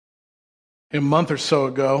A month or so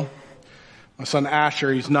ago, my son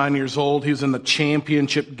Asher, he's 9 years old. He was in the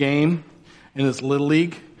championship game in his Little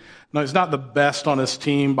League. Now, he's not the best on his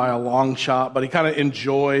team by a long shot, but he kind of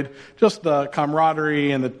enjoyed just the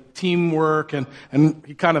camaraderie and the teamwork, and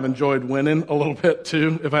he kind of enjoyed winning a little bit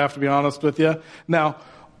too, if I have to be honest with you. Now,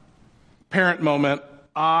 parent moment,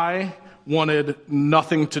 I wanted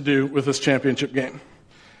nothing to do with this championship game.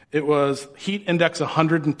 It was heat index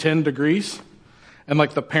 110 degrees. And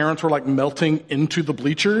the parents were melting into the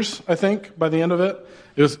bleachers, I think, by the end of it.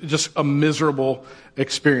 It was just a miserable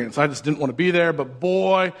experience. I just didn't want to be there, but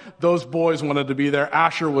boy, those boys wanted to be there.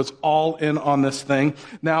 Asher was all in on this thing.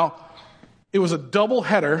 Now, it was a double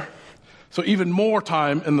header, so even more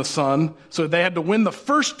time in the sun. So they had to win the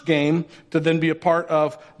first game to then be a part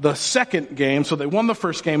of the second game. So they won the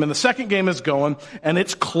first game, and the second game is going, and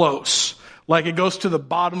it's close. It goes to the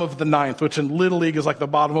bottom of the ninth, which in Little League is the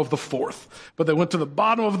bottom of the fourth. But they went to the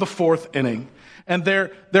bottom of the fourth inning. And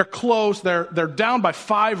they're close. They're down by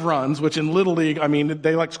 5 runs, which in Little League,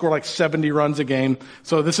 they score 70 runs a game.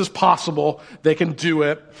 So this is possible. They can do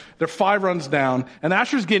it. They're 5 runs down. And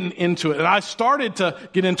Asher's getting into it. And I started to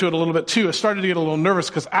get into it a little bit too. I started to get a little nervous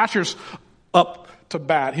because Asher's up to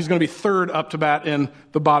bat. He's going to be third up to bat in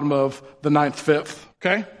the bottom of the ninth, fifth.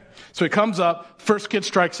 Okay? So he comes up, first kid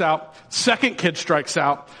strikes out, second kid strikes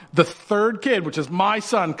out, the third kid, which is my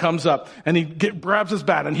son, comes up, and he grabs his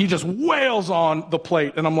bat, and he just wails on the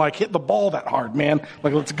plate, and I'm like, hit the ball that hard, man,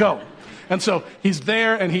 let's go. And so he's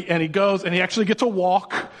there, and he goes, and he actually gets a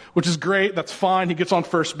walk, which is great. That's fine. He gets on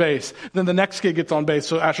first base. Then the next kid gets on base,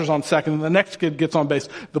 so Asher's on second, and the next kid gets on base.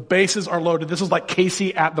 The bases are loaded. This is like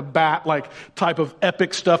Casey at the bat, type of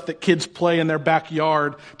epic stuff that kids play in their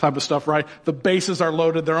backyard type of stuff, right? The bases are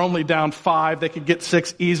loaded. They're only down 5. They could get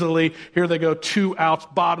 6 easily. Here they go, 2 outs,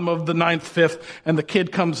 bottom of the ninth, fifth, and the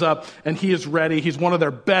kid comes up, and he is ready. He's one of their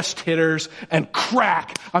best hitters, and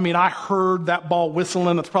crack. I heard that ball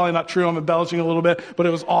whistling. That's probably not true. I'm embellishing a little bit, but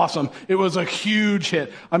it was awesome. It was a huge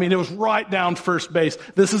hit. It was right down first base.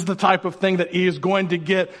 This is the type of thing that he is going to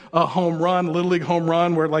get a home run, Little League home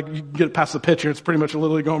run, where you get it past the pitcher. It's pretty much a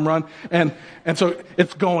Little League home run. And so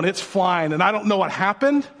it's going, it's flying. And I don't know what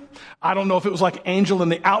happened. I don't know if it was Angel in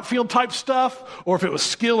the outfield type stuff or if it was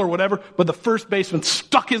skill or whatever, but the first baseman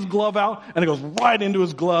stuck his glove out and it goes right into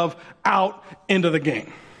his glove, out into the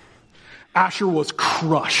game. Asher was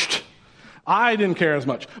crushed. I didn't care as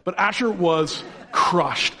much, but Asher was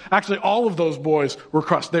crushed. Actually, all of those boys were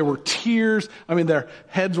crushed. They were tears. Their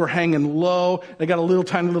heads were hanging low. They got a little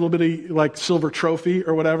tiny little bitty silver trophy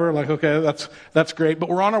or whatever. Okay, that's great. But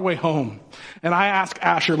we're on our way home. And I asked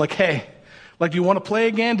Asher, hey, do you want to play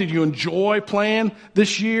again? Did you enjoy playing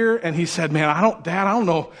this year? And he said, man, Dad, I don't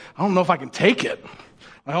know if I can take it.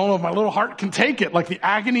 I don't know if my little heart can take it, the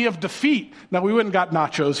agony of defeat. Now, we went and got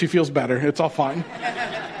nachos. He feels better. It's all fine.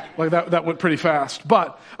 That went pretty fast.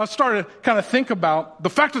 But I started to kind of think about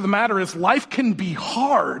the fact of the matter is life can be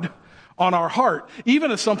hard on our heart,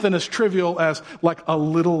 even as something as trivial as a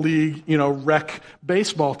Little League, rec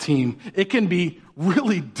baseball team. It can be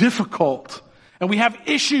really difficult. And we have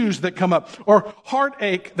issues that come up or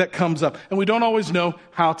heartache that comes up, and we don't always know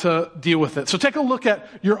how to deal with it. So take a look at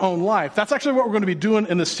your own life. That's actually what we're going to be doing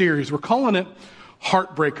in this series. We're calling it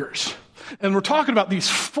Heartbreakers. And we're talking about these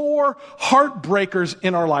 4 heartbreakers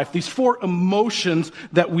in our life, these 4 emotions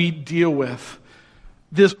that we deal with.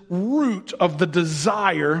 This root of the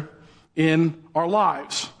desire in our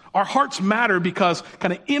lives. Our hearts matter because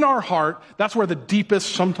kind of in our heart, that's where the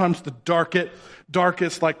deepest, sometimes the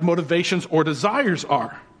darkest motivations or desires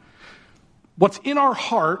are. What's in our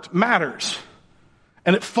heart matters.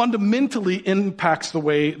 And it fundamentally impacts the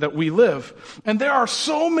way that we live. And there are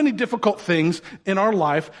so many difficult things in our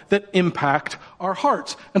life that impact our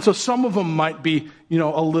hearts. And so some of them might be,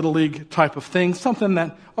 a Little League type of thing, something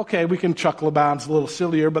that, okay, we can chuckle about, it's a little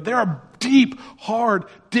sillier, but there are deep, hard,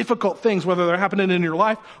 difficult things, whether they're happening in your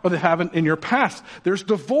life or they happen in your past. There's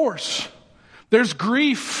divorce. There's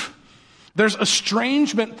grief. There's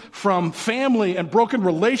estrangement from family and broken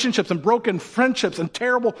relationships and broken friendships and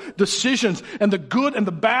terrible decisions. And the good and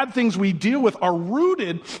the bad things we deal with are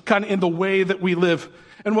rooted kind of in the way that we live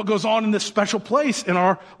and what goes on in this special place in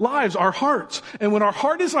our lives, our hearts. And when our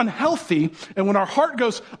heart is unhealthy and when our heart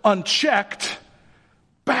goes unchecked,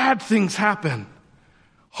 bad things happen.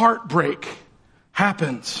 Heartbreak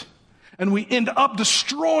happens. And we end up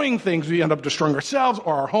destroying things. We end up destroying ourselves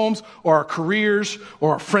or our homes or our careers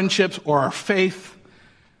or our friendships or our faith.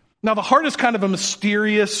 Now, the heart is kind of a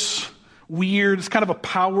mysterious, weird, it's kind of a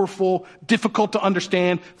powerful, difficult to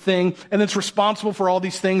understand thing. And it's responsible for all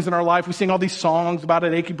these things in our life. We sing all these songs about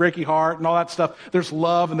an achy, breaky heart and all that stuff. There's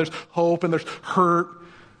love and there's hope and there's hurt.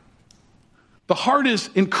 The heart is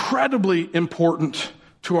incredibly important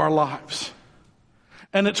to our lives.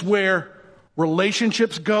 And it's where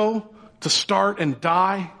relationships go to start and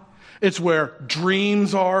die. It's where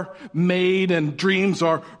dreams are made and dreams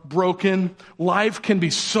are broken. Life can be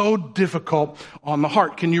so difficult on the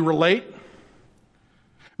heart. Can you relate?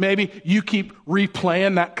 Maybe you keep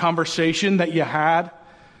replaying that conversation that you had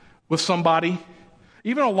with somebody.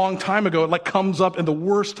 Even a long time ago, it comes up in the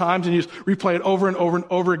worst times and you just replay it over and over and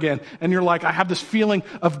over again. And you're like, I have this feeling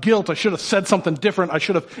of guilt. I should have said something different. I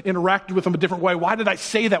should have interacted with them a different way. Why did I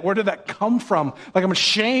say that? Where did that come from? I'm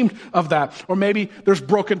ashamed of that. Or maybe there's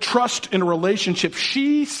broken trust in a relationship.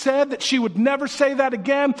 She said that she would never say that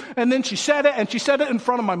again. And then she said it, and she said it in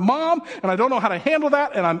front of my mom. And I don't know how to handle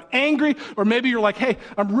that. And I'm angry. Or maybe you're like, hey,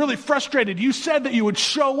 I'm really frustrated. You said that you would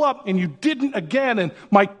show up and you didn't again. And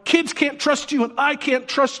my kids can't trust you and I can't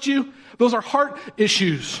trust you. Those are heart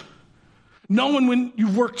issues. Knowing when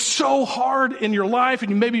you've worked so hard in your life and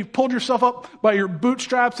you've pulled yourself up by your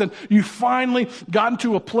bootstraps and you finally gotten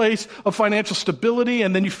to a place of financial stability,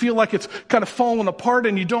 and then you feel like it's kind of falling apart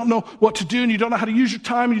and you don't know what to do and you don't know how to use your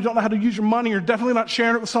time and you don't know how to use your money. You're definitely not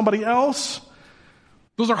sharing it with somebody else.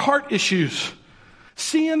 Those are heart issues.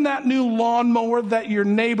 Seeing that new lawnmower that your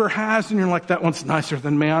neighbor has and you're like, that one's nicer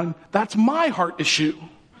than mine. That's my heart issue.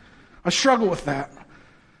 I struggle with that.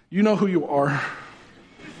 You know who you are.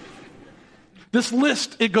 This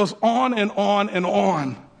list, it goes on and on and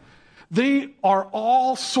on. They are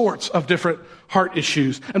all sorts of different heart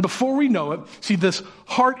issues. And before we know it, see, this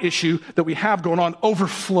heart issue that we have going on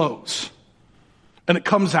overflows. And it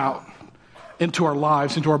comes out into our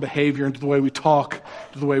lives, into our behavior, into the way we talk,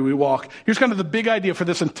 to the way we walk. Here's kind of the big idea for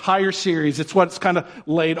this entire series. It's what's kind of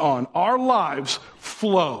laid on. Our lives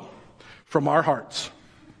flow from our hearts.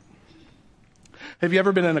 Have you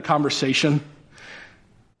ever been in a conversation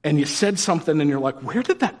and you said something and you're like, where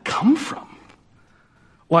did that come from?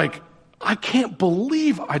 I can't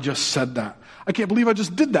believe I just said that. I can't believe I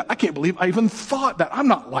just did that. I can't believe I even thought that. I'm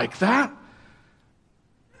not like that.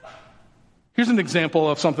 Here's an example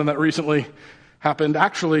of something that recently happened,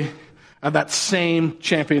 actually, at that same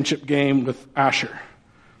championship game with Asher.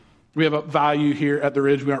 We have a value here at the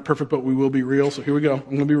Ridge. We aren't perfect, but we will be real. So here we go. I'm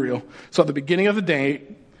going to be real. So at the beginning of the day,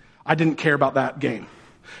 I didn't care about that game.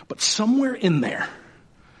 But somewhere in there,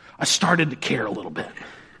 I started to care a little bit.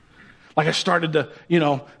 I started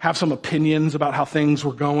to, have some opinions about how things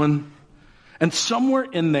were going. And somewhere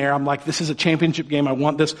in there, I'm like, this is a championship game. I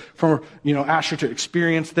want this for, Asher to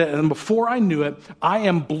experience that. And before I knew it, I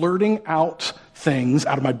am blurting out things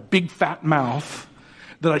out of my big fat mouth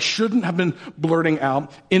that I shouldn't have been blurting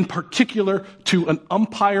out, in particular to an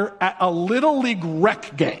umpire at a Little League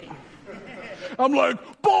rec game. I'm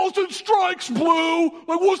like, balls and strikes, Blue.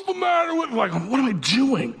 What's the matter with? What am I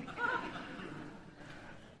doing?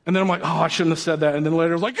 And then I'm like, oh, I shouldn't have said that. And then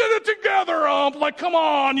later I was like, get it together, ump. Come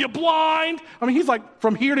on, you blind? He's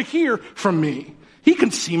from here to here from me. He can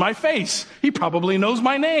see my face. He probably knows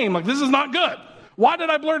my name. This is not good. Why did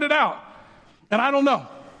I blurt it out? And I don't know.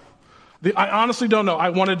 I honestly don't know. I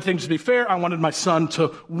wanted things to be fair. I wanted my son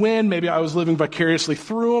to win. Maybe I was living vicariously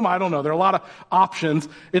through him. I don't know. There are a lot of options.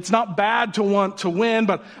 It's not bad to want to win,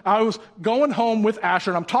 but I was going home with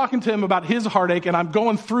Asher, and I'm talking to him about his heartache, and I'm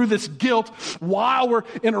going through this guilt while we're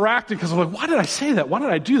interacting, because I'm like, why did I say that? Why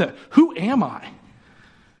did I do that? Who am I?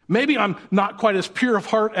 Maybe I'm not quite as pure of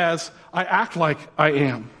heart as I act like I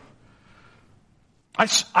am.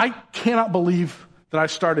 I cannot believe that I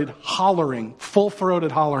started hollering,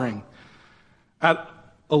 full-throated hollering, at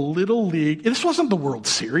a Little League. This wasn't the World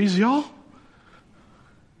Series, y'all.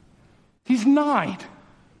 He's 9.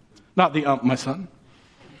 Not the ump, my son.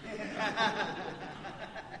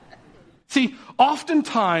 See,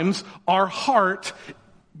 oftentimes our heart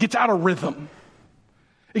gets out of rhythm.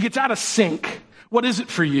 It gets out of sync. What is it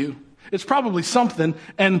for you? It's probably something,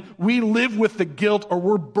 and we live with the guilt, or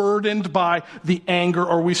we're burdened by the anger,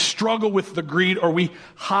 or we struggle with the greed, or we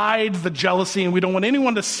hide the jealousy, and we don't want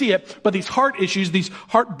anyone to see it. But these heart issues, these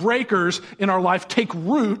heartbreakers in our life take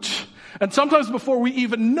root, and sometimes before we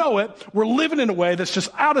even know it, we're living in a way that's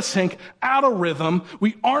just out of sync, out of rhythm.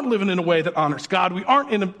 We aren't living in a way that honors God. We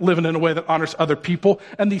aren't living in a way that honors other people.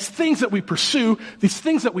 And these things that we pursue, these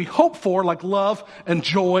things that we hope for, like love and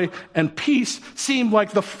joy and peace, seem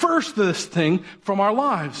like the furthest thing from our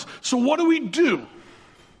lives. So what do we do?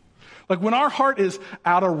 When our heart is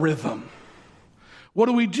out of rhythm, what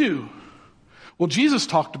do we do? Well, Jesus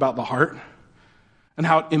talked about the heart and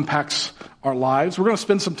how it impacts our lives. We're going to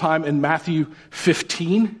spend some time in Matthew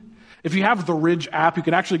 15. If you have the Ridge app, you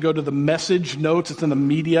can actually go to the message notes. It's in the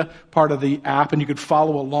media part of the app, and you could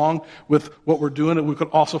follow along with what we're doing. And we could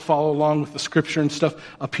also follow along with the scripture and stuff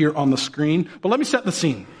up here on the screen. But let me set the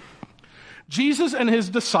scene. Jesus and his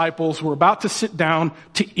disciples were about to sit down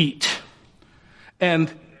to eat.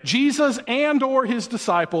 And Jesus and or his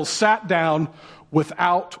disciples sat down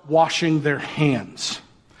without washing their hands.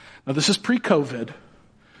 Now, this is pre-COVID,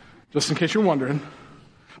 just in case you're wondering.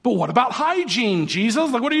 But what about hygiene,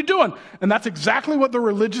 Jesus? Like, what are you doing? And that's exactly what the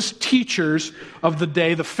religious teachers of the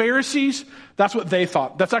day, the Pharisees, that's what they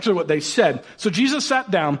thought. That's actually what they said. So Jesus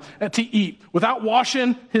sat down to eat without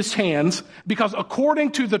washing his hands because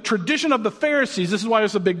according to the tradition of the Pharisees, this is why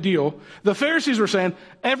it's a big deal. The Pharisees were saying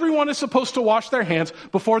everyone is supposed to wash their hands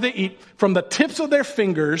before they eat from the tips of their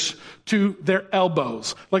fingers to their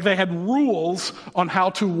elbows. Like they had rules on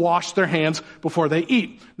how to wash their hands before they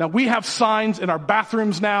eat. Now we have signs in our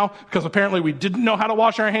bathrooms now because apparently we didn't know how to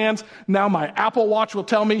wash our hands. Now my Apple Watch will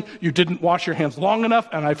tell me you didn't wash your hands long enough,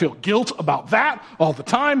 and I feel guilt about that all the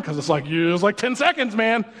time because it's like, it was like 10 seconds,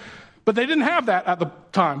 man. But they didn't have that at the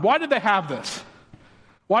time. Why did they have this?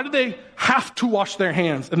 Why did they have to wash their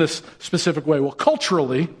hands in this specific way? Well,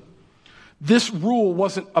 culturally, this rule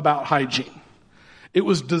wasn't about hygiene. It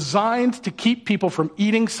was designed to keep people from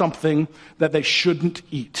eating something that they shouldn't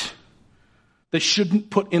eat. They shouldn't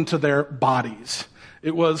put into their bodies.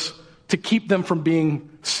 It was to keep them from being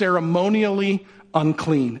ceremonially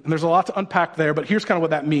unclean. And there's a lot to unpack there, but here's kind of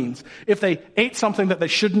what that means. If they ate something that they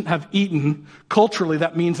shouldn't have eaten, culturally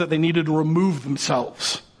that means that they needed to remove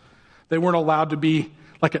themselves. They weren't allowed to be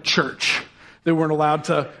like at church. They weren't allowed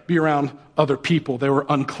to be around other people. They were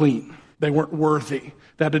unclean. They weren't worthy.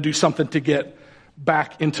 They had to do something to get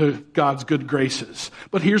back into God's good graces.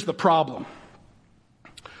 But here's the problem.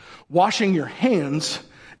 Washing your hands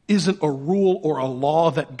isn't a rule or a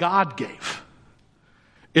law that God gave.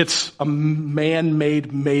 It's a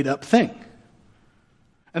man-made, made-up thing.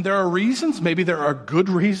 And there are reasons, maybe there are good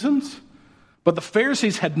reasons, but the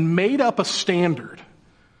Pharisees had made up a standard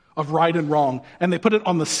of right and wrong, and they put it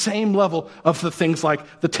on the same level of the things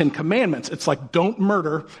like the Ten Commandments. It's like, don't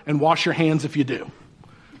murder and wash your hands if you do.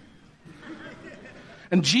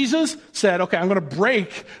 And Jesus said, okay, I'm going to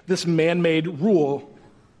break this man-made rule.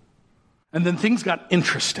 And then things got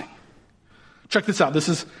interesting. Check this out. This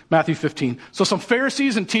is Matthew 15. So some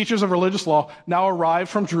Pharisees and teachers of religious law now arrived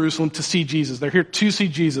from Jerusalem to see Jesus. They're here to see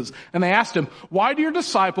Jesus. And they asked him, why do your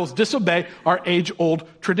disciples disobey our age-old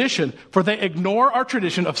tradition? For they ignore our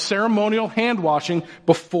tradition of ceremonial hand-washing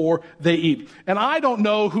before they eat. And I don't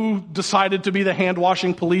know who decided to be the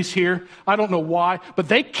hand-washing police here. I don't know why. But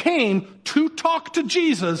they came to talk to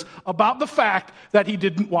Jesus about the fact that he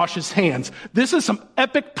didn't wash his hands. This is some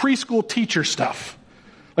epic preschool teacher stuff.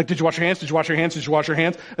 Like, did you wash your hands? Did you wash your hands? Did you wash your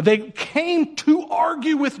hands? They came to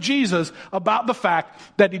argue with Jesus about the fact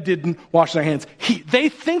that he didn't wash their hands. They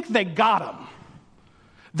think they got him.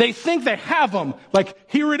 They think they have him. Like,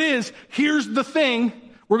 here it is. Here's the thing.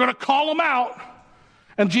 We're going to call him out.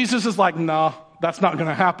 And Jesus is like, nah, that's not going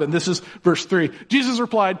to happen. This is verse 3. Jesus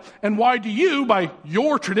replied, and why do you, by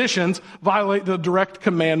your traditions, violate the direct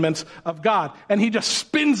commandments of God? And he just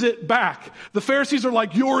spins it back. The Pharisees are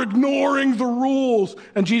like, you're ignoring the rules.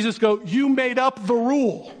 And Jesus goes, you made up the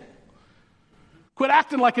rule. Quit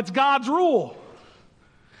acting like it's God's rule.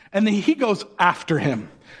 And then he goes after him.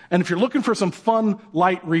 And if you're looking for some fun,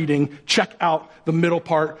 light reading, check out the middle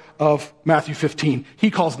part of Matthew 15.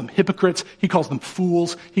 He calls them hypocrites. He calls them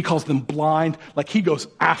fools. He calls them blind. Like, he goes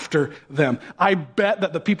after them. I bet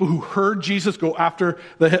that the people who heard Jesus go after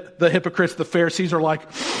the hypocrites, the Pharisees, are like,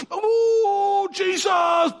 oh,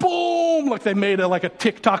 Jesus, boom. Like, they made a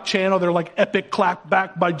TikTok channel. They're like epic clap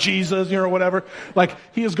back by Jesus, or whatever. Like,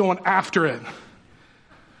 he is going after it.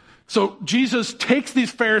 So Jesus takes these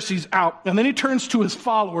Pharisees out, and then he turns to his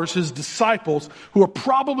followers, his disciples, who are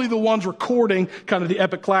probably the ones recording kind of the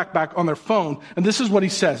epic clapback on their phone. And this is what he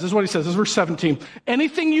says. This is verse 17.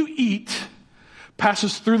 Anything you eat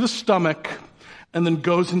passes through the stomach and then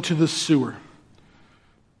goes into the sewer.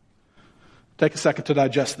 Take a second to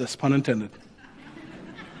digest this, pun intended.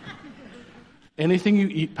 Anything you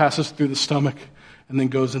eat passes through the stomach and then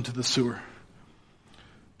goes into the sewer.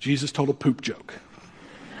 Jesus told a poop joke.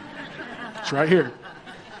 It's right here.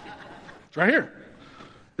 It's right here.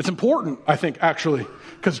 It's important, I think, actually,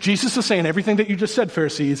 because Jesus is saying everything that you just said,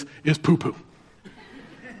 Pharisees, is poo-poo.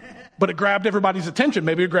 But it grabbed everybody's attention.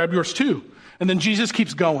 Maybe it grabbed yours too. And then Jesus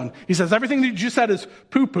keeps going. He says, everything that you just said is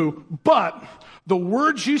poo-poo, but the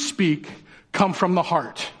words you speak come from the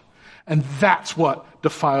heart. And that's what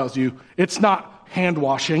defiles you. It's not hand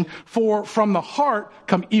washing. For from the heart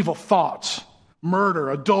come evil thoughts, murder,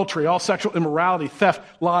 adultery, all sexual immorality, theft,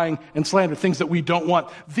 lying, and slander, things that we don't want.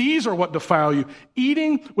 These are what defile you.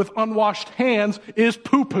 Eating with unwashed hands is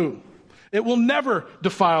poo-poo. It will never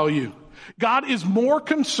defile you. God is more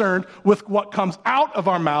concerned with what comes out of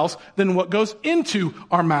our mouths than what goes into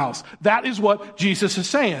our mouths. That is what Jesus is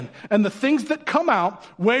saying. And the things that come out,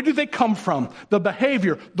 where do they come from? The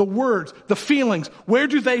behavior, the words, the feelings, where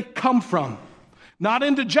do they come from? Not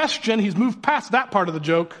indigestion. He's moved past that part of the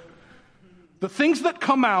joke. The things that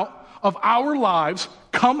come out of our lives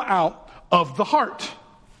come out of the heart.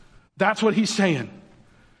 That's what he's saying.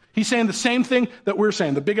 He's saying the same thing that we're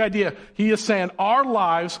saying. The big idea, he is saying our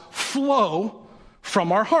lives flow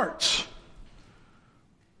from our hearts.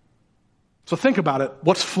 So think about it.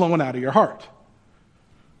 What's flowing out of your heart?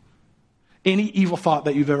 Any evil thought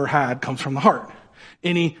that you've ever had comes from the heart.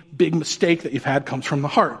 Any big mistake that you've had comes from the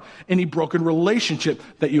heart. Any broken relationship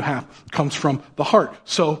that you have comes from the heart.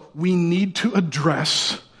 So we need to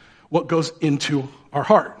address what goes into our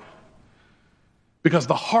heart. Because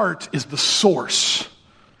the heart is the source.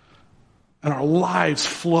 And our lives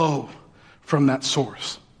flow from that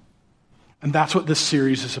source. And that's what this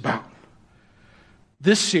series is about.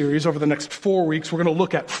 This series, over the next 4 weeks, we're going to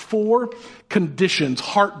look at 4 conditions,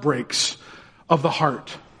 heartbreaks of the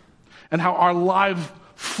heart, and how our lives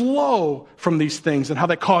flow from these things and how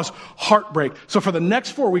they cause heartbreak. So for the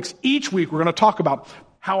next 4 weeks, each week, we're going to talk about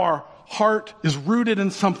how our heart is rooted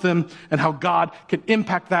in something and how God can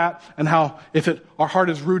impact that, and how if our heart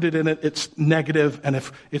is rooted in it, it's negative, and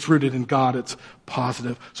if it's rooted in God, it's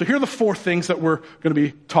positive. So here are the 4 things that we're going to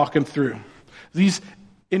be talking through. These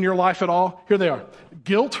in your life at all, here they are.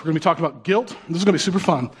 Guilt, we're going to be talking about guilt. This is going to be super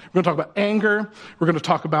fun. We're going to talk about anger, we're going to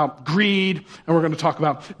talk about greed, and we're going to talk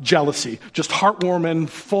about jealousy. Just heartwarming,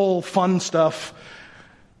 full, fun stuff.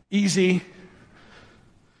 Easy.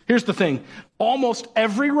 Here's the thing. Almost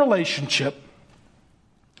every relationship,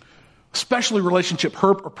 especially relationship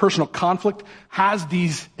hurt or personal conflict, has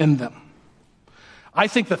these in them. I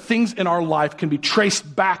think the things in our life can be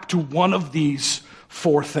traced back to one of these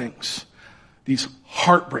 4 things. These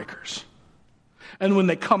heartbreakers. And when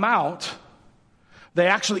they come out, they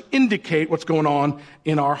actually indicate what's going on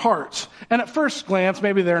in our hearts. And at first glance,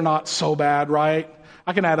 maybe they're not so bad, right?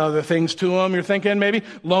 I can add other things to them. You're thinking maybe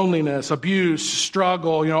loneliness, abuse,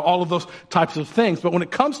 struggle, all of those types of things. But when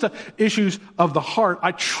it comes to issues of the heart,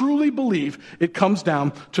 I truly believe it comes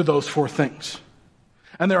down to those 4 things.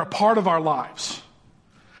 And they're a part of our lives.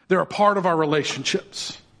 They're a part of our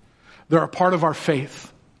relationships. They're a part of our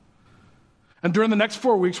faith. And during the next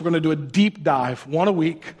 4 weeks, we're going to do a deep dive, 1 a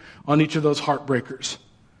week, on each of those heartbreakers.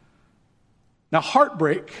 Now,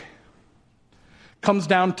 heartbreak comes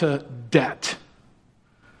down to debt.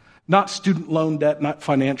 Not student loan debt, not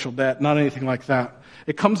financial debt, not anything like that.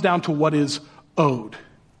 It comes down to what is owed.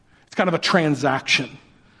 It's kind of a transaction.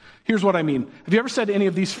 Here's what I mean. Have you ever said any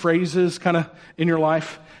of these phrases kind of in your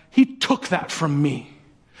life? He took that from me.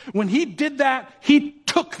 When he did that, he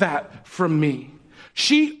took that from me.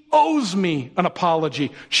 She owes me an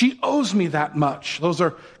apology. She owes me that much. Those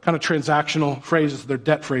are kind of transactional phrases. They're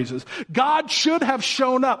debt phrases. God should have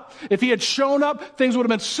shown up. If he had shown up, things would have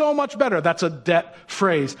been so much better. That's a debt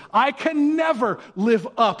phrase. I can never live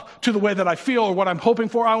up to the way that I feel or what I'm hoping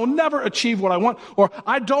for. I will never achieve what I want. Or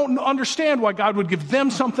I don't understand why God would give them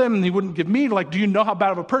something and he wouldn't give me. Like, do you know how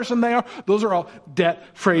bad of a person they are? Those are all debt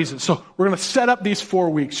phrases. So we're going to set up these 4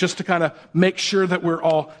 weeks just to kind of make sure that we're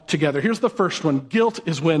all together. Here's the first one. Guilt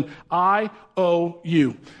is when I owe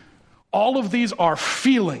you. All of these are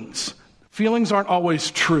feelings. Feelings aren't always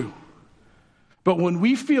true. But when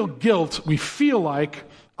we feel guilt, we feel like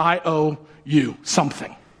I owe you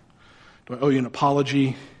something. Do I owe you an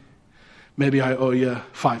apology? Maybe I owe you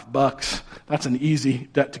 $5. That's an easy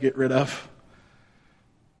debt to get rid of.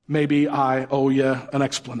 Maybe I owe you an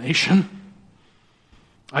explanation.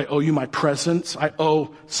 I owe you my presence. I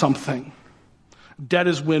owe something. Debt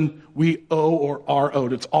is when we owe or are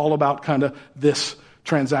owed. It's all about kind of this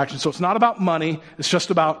transaction. So it's not about money. It's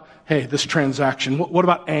just about, hey, this transaction. What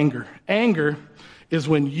about anger? Anger is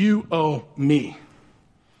when you owe me.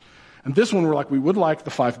 And this one we're like, we would like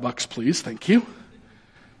the $5, please. Thank you.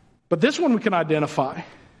 But this one we can identify.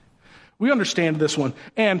 We understand this one.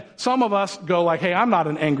 And some of us go like, hey, I'm not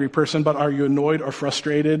an angry person, but are you annoyed or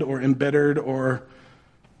frustrated or embittered, or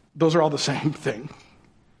those are all the same thing.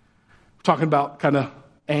 Talking about kind of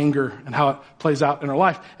anger and how it plays out in our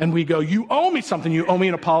life. And we go, you owe me something. You owe me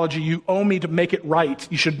an apology. You owe me to make it right.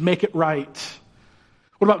 You should make it right.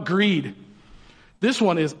 What about greed? This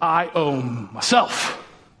one is I owe myself.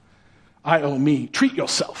 I owe me. Treat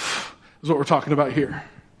yourself is what we're talking about here.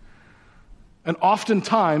 And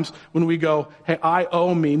oftentimes when we go, hey, I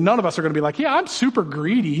owe me, none of us are going to be like, yeah, I'm super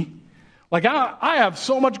greedy. Like I have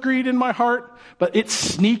so much greed in my heart, but it's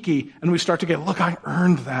sneaky. And we start to get, look, I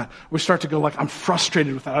earned that. We start to go like, I'm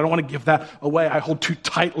frustrated with that. I don't want to give that away. I hold too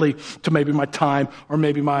tightly to maybe my time or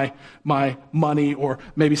maybe my money or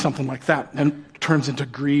maybe something like that. And it turns into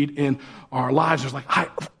greed in our lives. There's like,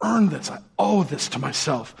 I've earned this. I owe this to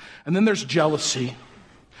myself. And then there's jealousy.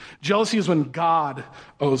 Jealousy is when God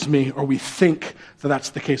owes me, or we think that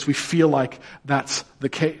that's the case. We feel like that's the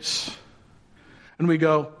case. And we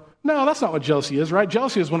go, no, that's not what jealousy is, right?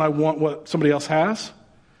 Jealousy is when I want what somebody else has.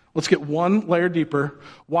 Let's get one layer deeper.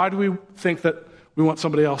 Why do we think that we want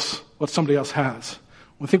somebody else, what somebody else has?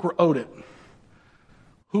 We think we're owed it.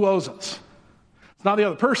 Who owes us? It's not the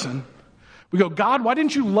other person. We go, God, why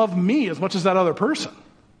didn't you love me as much as that other person?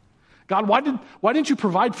 God, why didn't you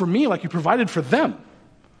provide for me like you provided for them?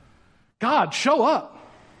 God, show up.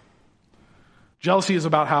 Jealousy is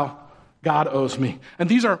about how God owes me. And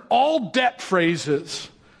these are all debt phrases.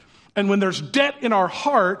 And when there's debt in our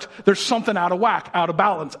heart, there's something out of whack, out of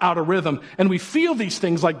balance, out of rhythm. And we feel these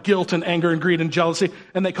things like guilt and anger and greed and jealousy,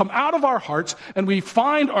 and they come out of our hearts, and we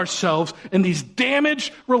find ourselves in these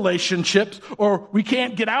damaged relationships, or we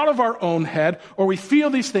can't get out of our own head, or we feel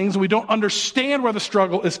these things and we don't understand where the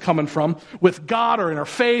struggle is coming from with God or in our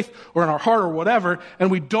faith or in our heart or whatever, and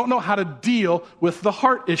we don't know how to deal with the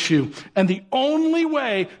heart issue. And the only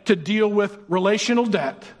way to deal with relational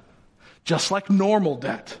debt, just like normal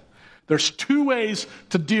debt, there's two ways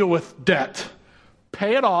to deal with debt.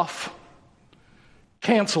 Pay it off,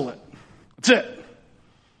 cancel it. That's it.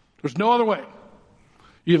 There's no other way.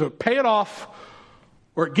 You either pay it off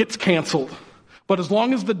or it gets canceled. But as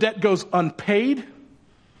long as the debt goes unpaid,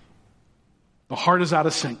 the heart is out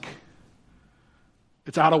of sync.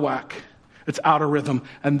 It's out of whack. It's out of rhythm.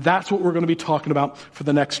 And that's what we're going to be talking about for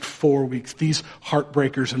the next 4 weeks. These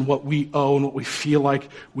heartbreakers and what we owe and what we feel like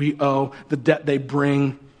we owe, the debt they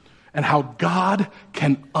bring, and how God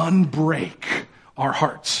can unbreak our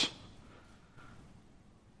hearts.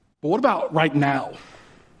 But what about right now?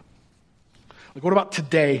 Like, what about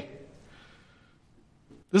today?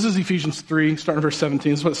 This is Ephesians 3, starting in verse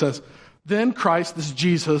 17. This is what it says. Then Christ, this is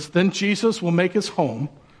Jesus, then Jesus will make his home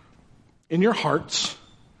in your hearts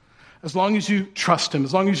as long as you trust him,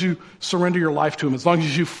 as long as you surrender your life to him, as long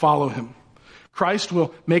as you follow him. Christ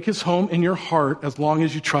will make his home in your heart as long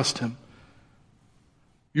as you trust him.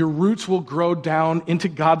 Your roots will grow down into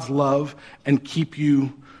God's love and keep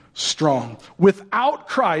you strong. Without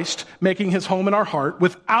Christ making his home in our heart,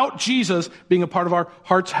 without Jesus being a part of our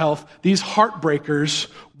heart's health, these heartbreakers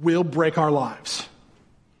will break our lives.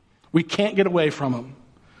 We can't get away from them.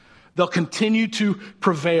 They'll continue to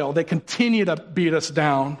prevail. They continue to beat us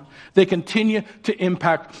down. They continue to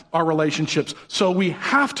impact our relationships. So we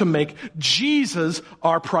have to make Jesus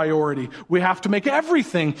our priority. We have to make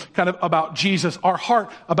everything kind of about Jesus, our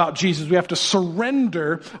heart about Jesus. We have to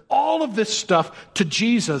surrender all of this stuff to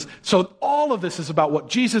Jesus. So all of this is about what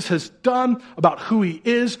Jesus has done, about who he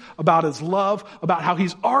is, about his love, about how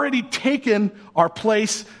he's already taken our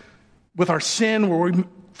place with our sin where we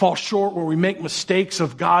fall short, where we make mistakes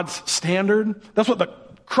of God's standard. That's what the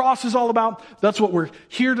cross is all about. That's what we're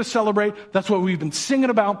here to celebrate. That's what we've been singing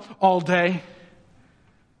about all day.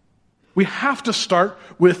 We have to start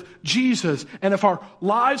with Jesus. And if our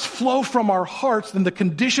lives flow from our hearts, then the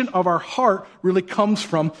condition of our heart really comes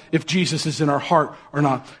from if Jesus is in our heart or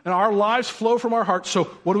not. And our lives flow from our hearts. So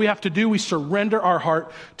what do we have to do? We surrender our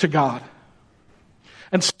heart to God.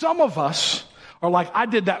 And some of us are like, I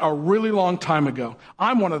did that a really long time ago.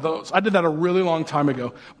 I'm one of those. I did that a really long time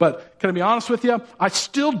ago. But can I be honest with you? I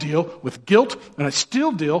still deal with guilt, and I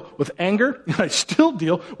still deal with anger, and I still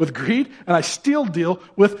deal with greed, and I still deal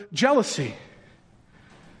with jealousy.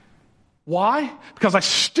 Why? Because I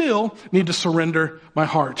still need to surrender my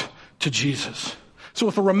heart to Jesus. So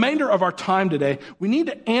with the remainder of our time today, we need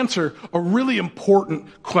to answer a really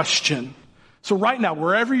important question. So right now,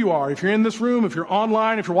 wherever you are, if you're in this room, if you're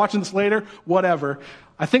online, if you're watching this later, whatever,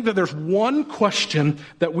 I think that there's one question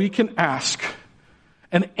that we can ask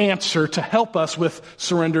and answer to help us with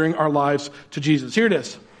surrendering our lives to Jesus. Here it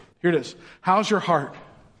is. Here it is. How's your heart?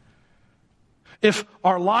 If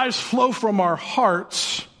our lives flow from our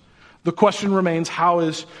hearts, the question remains, how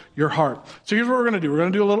is your heart? So here's what we're going to do. We're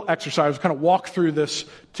going to do a little exercise, kind of walk through this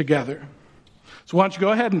together. So why don't you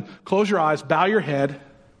go ahead and close your eyes, bow your head.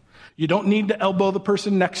 You don't need to elbow the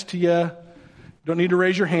person next to you. You don't need to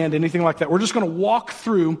raise your hand, anything like that. We're just going to walk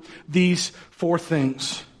through these 4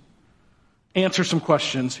 things. Answer some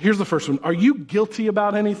questions. Here's the first one. Are you guilty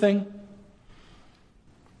about anything?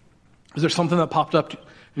 Is there something that popped up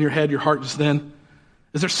in your head, your heart just then?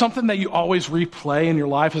 Is there something that you always replay in your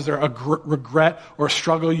life? Is there a regret or a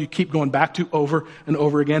struggle you keep going back to over and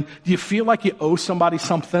over again? Do you feel like you owe somebody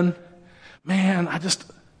something? Man, I just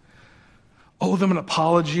owe them an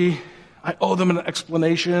apology. I owe them an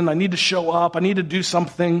explanation. I need to show up. I need to do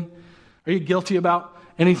something. Are you guilty about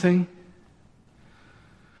anything?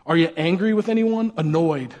 Are you angry with anyone?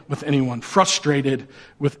 Annoyed with anyone? Frustrated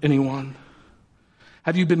with anyone?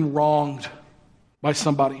 Have you been wronged by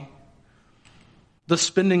somebody? Does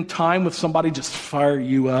spending time with somebody just fire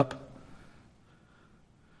you up?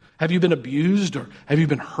 Have you been abused or have you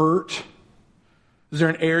been hurt? Is there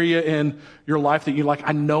an area in your life that you're like,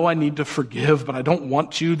 I know I need to forgive, but I don't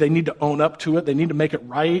want to. They need to own up to it. They need to make it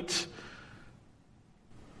right.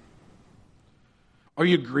 Are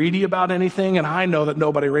you greedy about anything? And I know that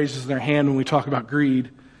nobody raises their hand when we talk about greed.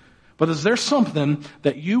 But is there something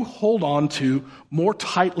that you hold on to more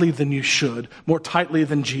tightly than you should, more tightly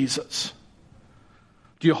than Jesus?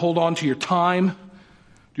 Do you hold on to your time? Do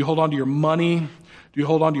you hold on to your money? Do you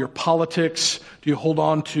hold on to your politics? Do you hold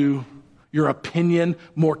on to your opinion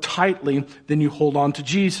more tightly than you hold on to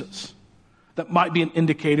Jesus? That might be an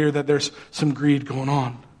indicator that there's some greed going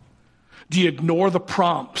on. Do you ignore the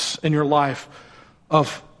prompts in your life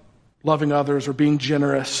of loving others or being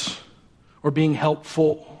generous or being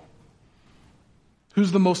helpful?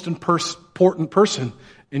 Who's the most important person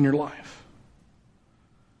in your life?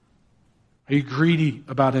 Are you greedy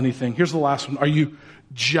about anything? Here's the last one. Are you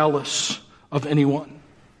jealous of anyone?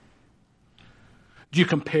 Do you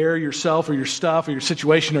compare yourself or your stuff or your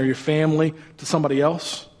situation or your family to somebody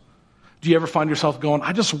else? Do you ever find yourself going,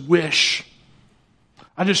 I just wish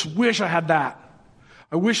I had that.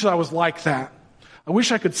 I wish I was like that. I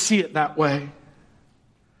wish I could see it that way.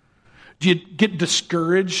 Do you get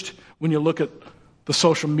discouraged when you look at the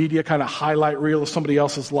social media kind of highlight reel of somebody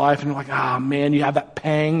else's life and you're like, man, you have that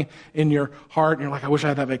pang in your heart and you're like, I wish I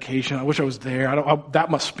had that vacation. I wish I was there.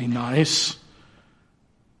 That must be nice.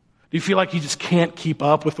 Do you feel like you just can't keep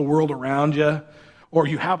up with the world around you? Or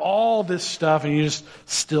you have all this stuff and you just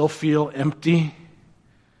still feel empty?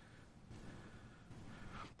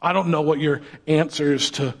 I don't know what your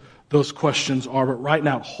answers to those questions are, but right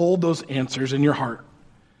now, hold those answers in your heart.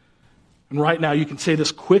 And right now, you can say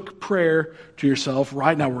this quick prayer to yourself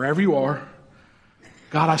right now, wherever you are.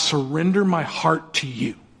 God, I surrender my heart to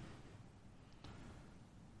you.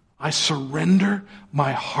 I surrender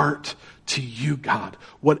my heart to you, God.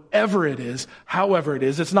 Whatever it is, however it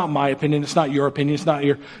is, it's not my opinion, it's not your opinion, it's not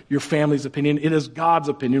your family's opinion, it is God's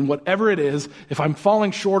opinion. Whatever it is, if I'm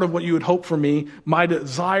falling short of what you would hope for me, my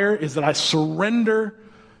desire is that I surrender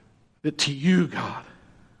it to you, God.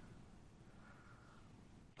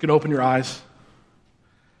 You can open your eyes.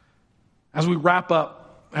 As we wrap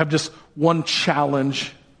up, I have just one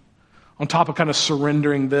challenge on top of kind of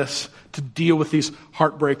surrendering this to deal with these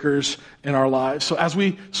heartbreakers in our lives. So as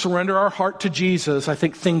we surrender our heart to Jesus, I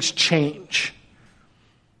think things change.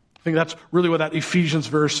 I think that's really what that Ephesians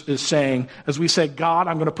verse is saying. As we say, God,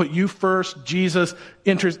 I'm going to put you first. Jesus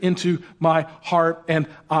enters into my heart and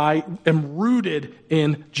I am rooted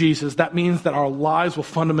in Jesus. That means that our lives will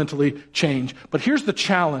fundamentally change. But here's the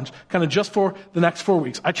challenge, kind of just for the next 4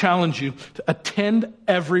 weeks. I challenge you to attend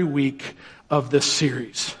every week of this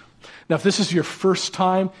series. Now, if this is your first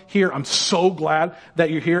time here, I'm so glad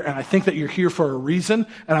that you're here, and I think that you're here for a reason,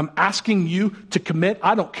 and I'm asking you to commit.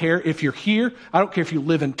 I don't care if you're here. I don't care if you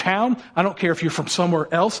live in town. I don't care if you're from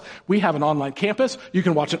somewhere else. We have an online campus. You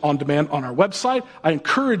can watch it on demand on our website. I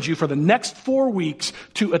encourage you for the next 4 weeks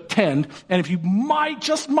to attend, and if you might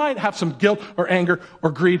have some guilt or anger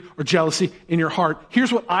or greed or jealousy in your heart,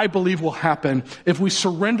 here's what I believe will happen. If we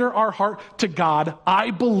surrender our heart to God,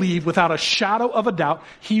 I believe without a shadow of a doubt,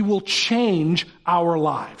 He will change our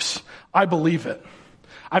lives. I believe it.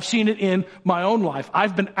 I've seen it in my own life.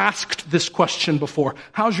 I've been asked this question before.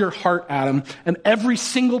 How's your heart, Adam? And every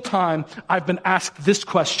single time I've been asked this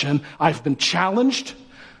question, I've been challenged.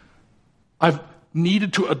 I've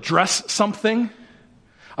needed to address something.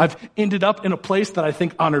 I've ended up in a place that I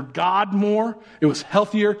think honored God more. It was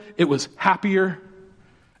healthier. It was happier.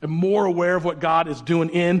 I'm more aware of what God is doing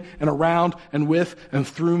in and around and with and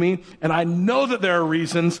through me. And I know that there are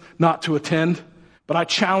reasons not to attend, but I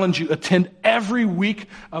challenge you, attend every week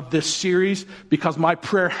of this series because my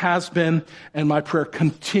prayer has been and my prayer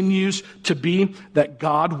continues to be that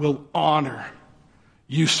God will honor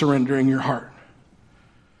you surrendering your heart.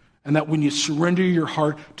 And that when you surrender your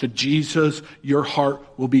heart to Jesus, your heart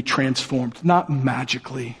will be transformed, not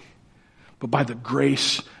magically, but by the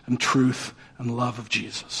grace and truth and love of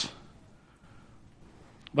Jesus.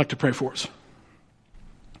 I'd like to pray for us.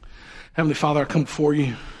 Heavenly Father, I come before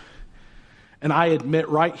you, And I admit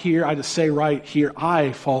right here, I just say right here,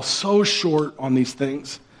 I fall so short on these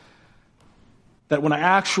things that when I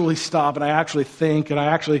actually stop and I actually think and I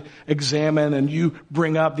actually examine, and you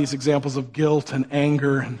bring up these examples of guilt and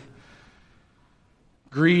anger and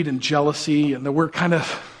greed and jealousy, and that we're kind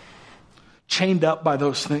of chained up by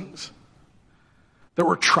those things, that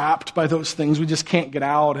we're trapped by those things, we just can't get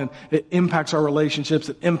out, and it impacts our relationships,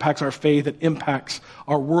 it impacts our faith, it impacts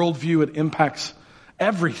our worldview, it impacts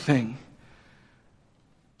everything.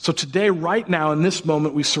 So today, right now, in this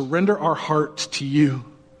moment, we surrender our hearts to you.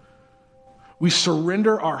 We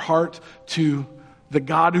surrender our heart to the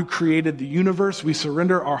God who created the universe. We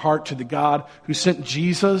surrender our heart to the God who sent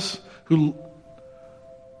Jesus, who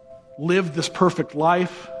lived this perfect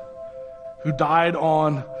life, who died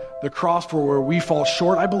on the cross for where we fall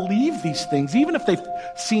short. I believe these things, even if they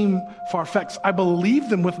seem far-fetched. I believe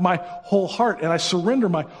them with my whole heart, and I surrender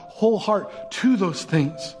my whole heart to those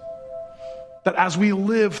things. That as we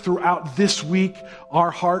live throughout this week,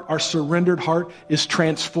 our heart, our surrendered heart, is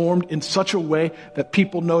transformed in such a way that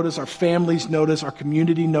people notice, our families notice, our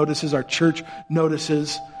community notices, our church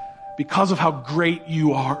notices, because of how great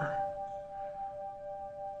you are.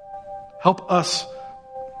 Help us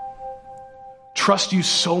trust you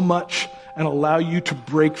so much and allow you to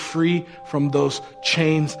break free from those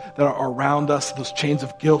chains that are around us, those chains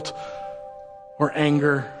of guilt or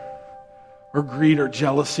anger or greed or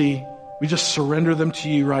jealousy. We just surrender them to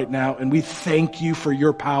you right now, and we thank you for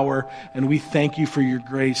your power, and we thank you for your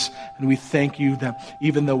grace, and we thank you that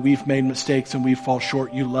even though we've made mistakes and we fall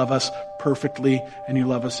short, you love us perfectly, and you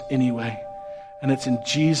love us anyway. And it's in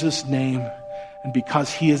Jesus' name, and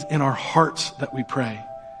because he is in our hearts that we pray.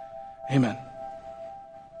 Amen.